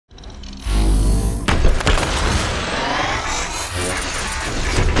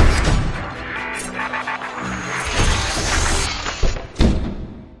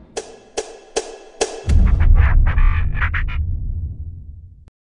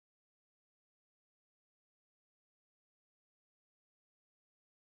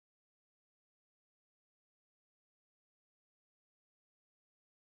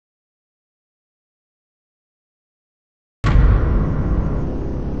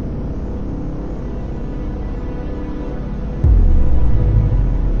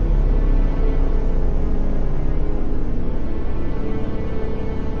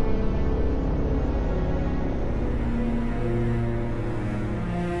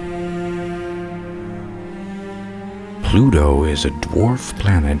Pluto is a dwarf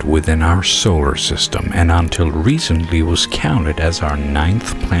planet within our solar system and until recently was counted as our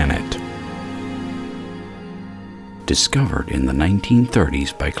 9th planet. Discovered in the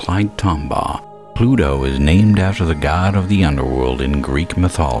 1930s by Clyde Tombaugh, Pluto is named after the god of the underworld in Greek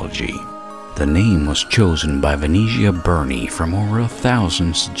mythology. The name was chosen by Venetia Burney from over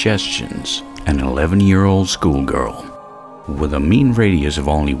 1,000 suggestions, an 11-year-old schoolgirl. With a mean radius of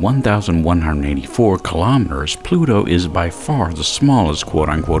only 1,184 kilometers, Pluto is by far the smallest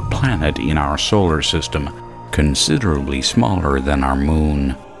quote-unquote planet in our solar system, considerably smaller than our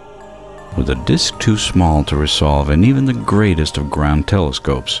moon. With a disk too small to resolve in even the greatest of ground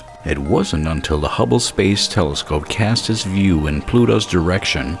telescopes, it wasn't until the Hubble Space Telescope cast its view in Pluto's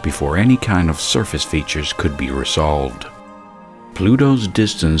direction before any kind of surface features could be resolved. Pluto's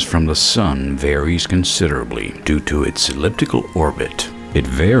distance from the Sun varies considerably due to its elliptical orbit. It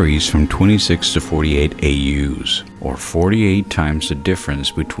varies from 26 to 48 AUs, or 48 times the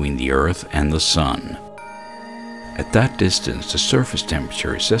difference between the Earth and the Sun. At that distance, the surface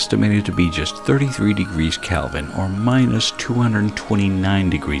temperature is estimated to be just 33 degrees Kelvin or minus 229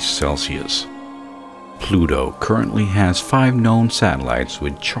 degrees Celsius. Pluto currently has 5 known satellites,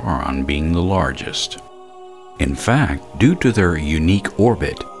 with Charon being the largest. In fact, due to their unique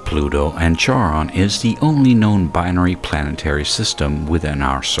orbit, Pluto and Charon is the only known binary planetary system within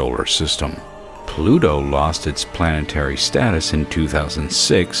our solar system. Pluto lost its planetary status in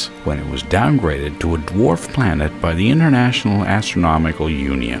 2006 when it was downgraded to a dwarf planet by the International Astronomical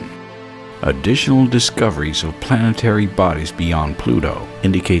Union. Additional discoveries of planetary bodies beyond Pluto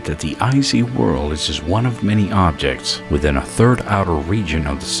indicate that the icy world is just one of many objects within a third outer region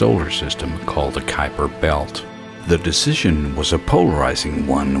of the solar system called the Kuiper Belt. The decision was a polarizing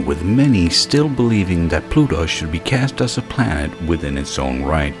one, with many still believing that Pluto should be cast as a planet within its own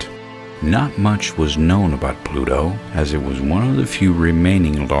right. Not much was known about Pluto, as it was one of the few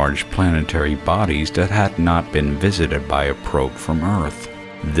remaining large planetary bodies that had not been visited by a probe from Earth.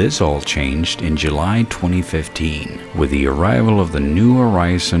 This all changed in July 2015 with the arrival of the New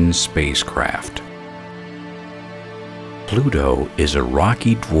Horizons spacecraft. Pluto is a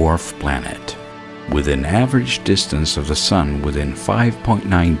rocky dwarf planet with an average distance of the Sun within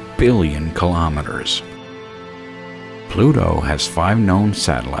 5.9 billion kilometers. Pluto has 5 known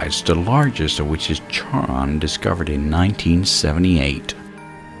satellites, the largest of which is Charon, discovered in 1978.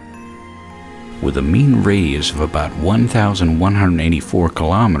 With a mean radius of about 1,184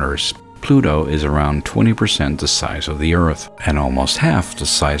 kilometers, Pluto is around 20% the size of the Earth and almost half the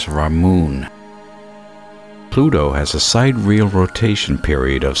size of our Moon. Pluto has a sidereal rotation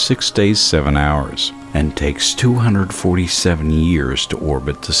period of 6 days 7 hours and takes 247 years to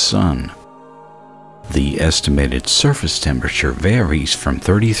orbit the Sun. The estimated surface temperature varies from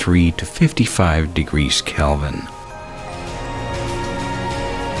 33 to 55 degrees Kelvin.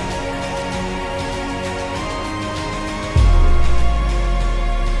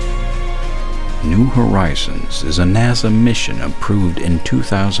 New Horizons is a NASA mission approved in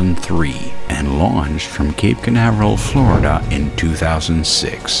 2003 and launched from Cape Canaveral, Florida in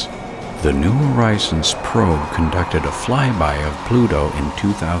 2006. The New Horizons probe conducted a flyby of Pluto in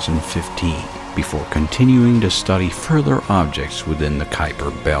 2015 before continuing to study further objects within the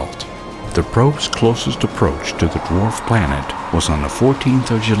Kuiper Belt. The probe's closest approach to the dwarf planet was on the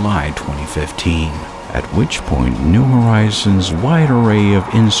 14th of July 2015, at which point New Horizons' wide array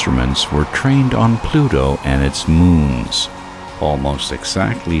of instruments were trained on Pluto and its moons. Almost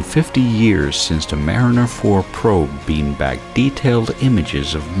exactly 50 years since the Mariner 4 probe beamed back detailed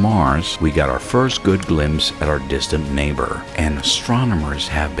images of Mars, we got our first good glimpse at our distant neighbor, and astronomers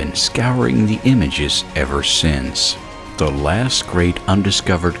have been scouring the images ever since. The last great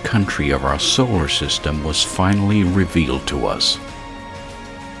undiscovered country of our solar system was finally revealed to us.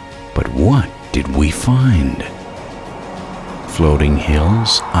 But what did we find? Floating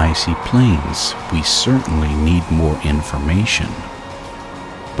hills, icy plains. We certainly need more information.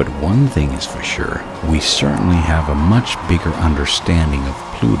 But one thing is for sure, we certainly have a much bigger understanding of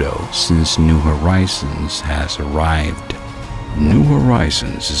Pluto since New Horizons has arrived. New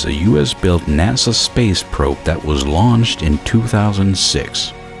Horizons is a US-built NASA space probe that was launched in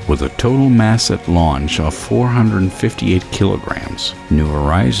 2006. With a total mass at launch of 458 kilograms, New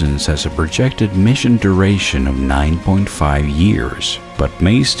Horizons has a projected mission duration of 9.5 years, but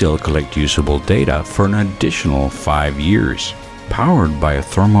may still collect usable data for an additional 5 years. Powered by a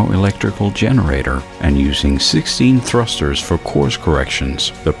thermoelectrical generator and using 16 thrusters for course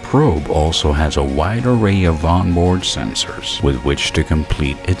corrections, the probe also has a wide array of onboard sensors with which to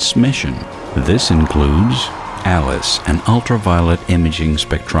complete its mission. This includes ALICE, an ultraviolet imaging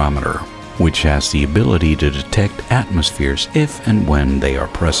spectrometer, which has the ability to detect atmospheres if and when they are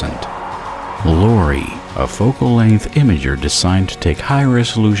present. LORI, a focal-length imager designed to take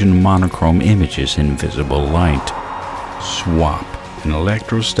high-resolution monochrome images in visible light. SWAP, an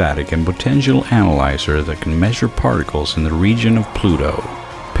electrostatic and potential analyzer that can measure particles in the region of Pluto.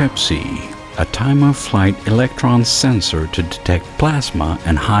 PEPSI, a time-of-flight electron sensor to detect plasma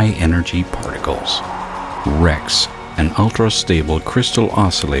and high-energy particles. REX, an ultra-stable crystal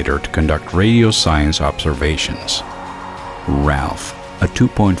oscillator to conduct radio science observations. RALPH, a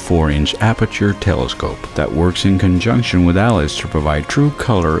 2.4-inch aperture telescope that works in conjunction with ALICE to provide true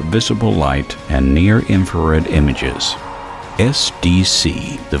color, visible light, and near-infrared images.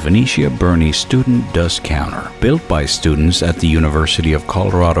 SDC, the Venetia Berni Student Dust Counter. Built by students at the University of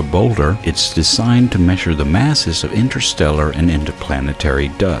Colorado Boulder, it's designed to measure the masses of interstellar and interplanetary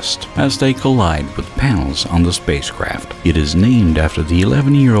dust as they collide with panels on the spacecraft. It is named after the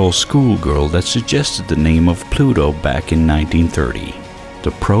 11-year-old schoolgirl that suggested the name of Pluto back in 1930.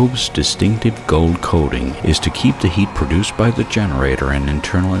 The probe's distinctive gold coating is to keep the heat produced by the generator and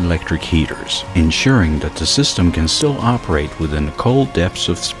internal electric heaters, ensuring that the system can still operate within the cold depths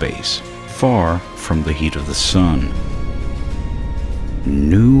of space, far from the heat of the sun.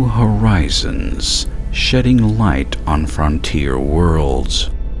 New Horizons, shedding light on frontier worlds.